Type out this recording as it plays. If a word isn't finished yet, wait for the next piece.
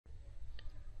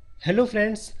Hello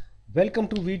friends, welcome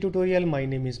to V tutorial. My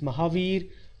name is Mahavir.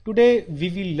 Today we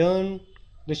will learn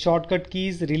the shortcut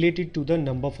keys related to the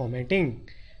number formatting.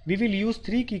 We will use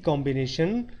three key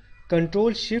combination: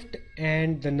 Control Shift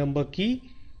and the number key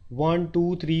 1,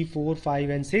 2, 3, 4, 5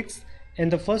 and 6.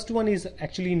 And the first one is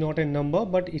actually not a number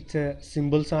but it's a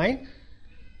symbol sign.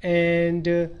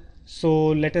 And so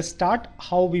let us start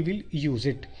how we will use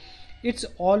it. It's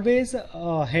always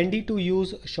handy to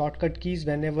use shortcut keys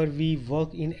whenever we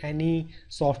work in any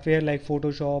software like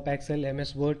Photoshop, Excel,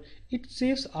 MS Word. It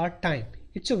saves our time.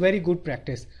 It's a very good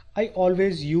practice. I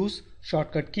always use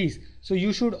shortcut keys, so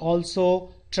you should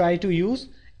also try to use,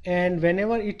 and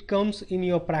whenever it comes in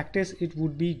your practice it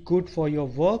would be good for your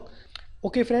work.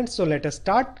 Okay friends, so let us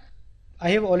start.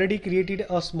 I have already created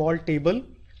a small table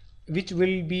which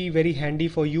will be very handy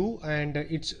for you, and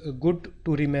it's good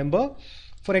to remember.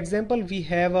 For example, we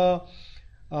have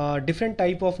a different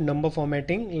type of number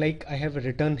formatting, like I have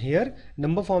written here.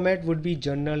 Number format would be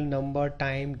journal, number,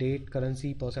 time, date,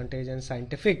 currency, percentage and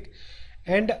scientific,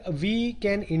 and we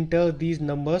can enter these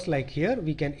numbers like here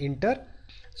we can enter.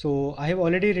 So I have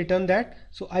already written that,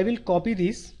 so I will copy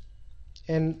this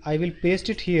and I will paste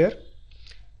it here,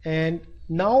 and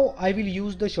now I will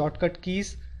use the shortcut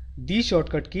keys, these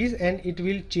shortcut keys, and it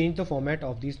will change the format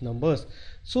of these numbers.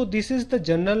 So this is the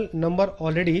journal number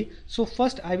already, so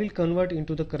first I will convert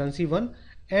into the currency one,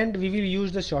 and we will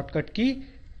use the shortcut key,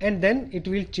 and then it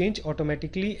will change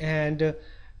automatically, and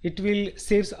it will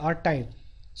saves our time.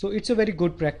 So it's a very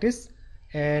good practice.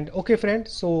 And okay friend,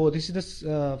 so this is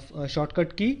the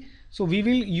shortcut key. So we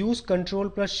will use Control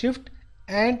plus Shift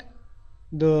and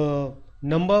the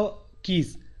number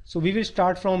keys. So we will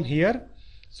start from here.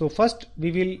 So first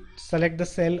we will select the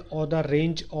cell or the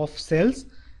range of cells,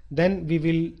 then we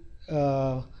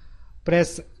will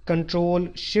press Control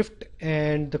Shift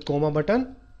and the comma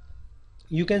button.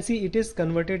 You can see it is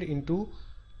converted into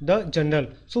the journal.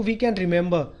 So we can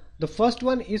remember the first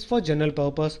one is for journal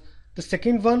purpose, the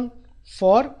second one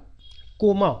for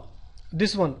comma,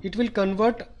 this one it will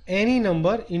convert any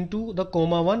number into the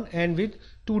comma one and with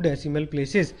 2 decimal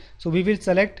places. So we will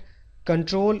select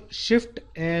Control Shift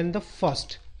and the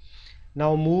first.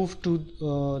 Now move to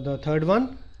the third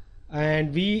one,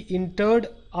 and we entered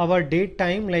our date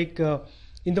time like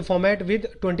in the format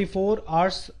with 24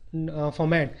 hours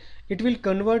format. It will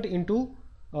convert into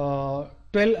 12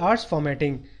 hours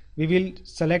formatting. We will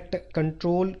select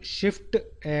Control Shift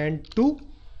and 2.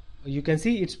 You can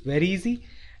see it's very easy.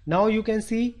 Now you can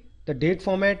see the date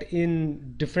format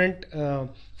in different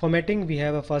formatting. We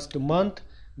have a first month,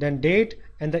 then date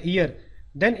and the year.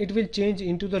 Then it will change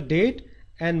into the date,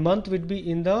 and month would be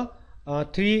in the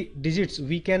 3 digits.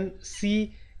 We can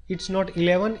see it's not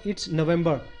 11, it's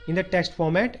November in the text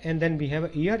format, and then we have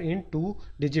a year in 2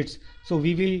 digits. So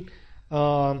we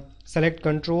will select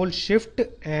Control Shift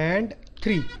and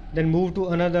 3, then move to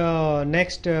another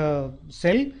next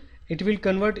cell. It will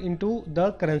convert into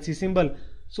the currency symbol.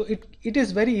 So it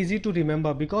is very easy to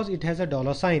remember because it has a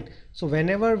dollar sign. So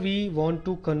whenever we want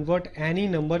to convert any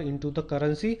number into the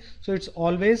currency, so it's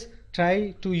always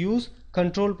try to use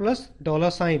Control plus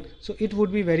dollar sign. So it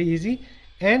would be very easy.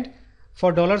 And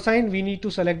for dollar sign we need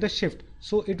to select the Shift.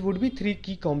 So it would be 3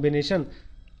 key combination,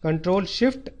 Control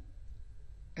Shift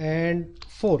and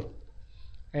 4.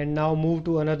 And now move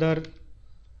to another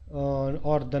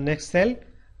or the next cell.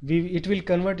 It will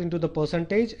convert into the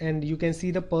percentage, and you can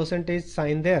see the percentage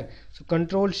sign there. So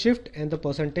Control Shift and the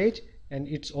percentage, and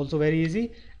it's also very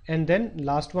easy. And then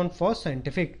last one for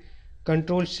scientific,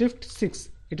 Control Shift 6.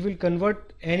 It will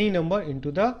convert any number into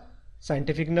the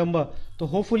scientific number. So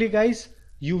hopefully guys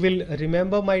you will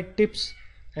remember my tips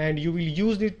and you will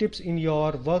use the tips in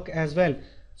your work as well.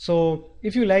 So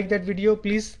if you like that video,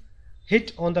 please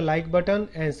hit on the like button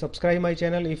and subscribe my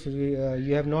channel if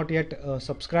you have not yet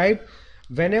subscribed.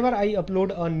 Whenever I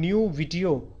upload a new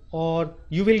video, or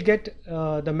you will get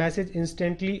the message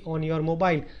instantly on your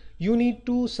mobile, you need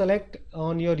to select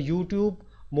on your YouTube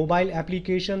mobile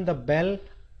application the bell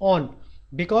on,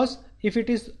 because if it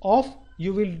is off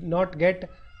you will not get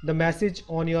the message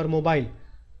on your mobile.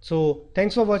 So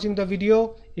thanks for watching the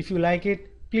video. If you like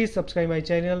it, please subscribe my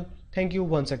channel. Thank you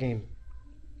once again.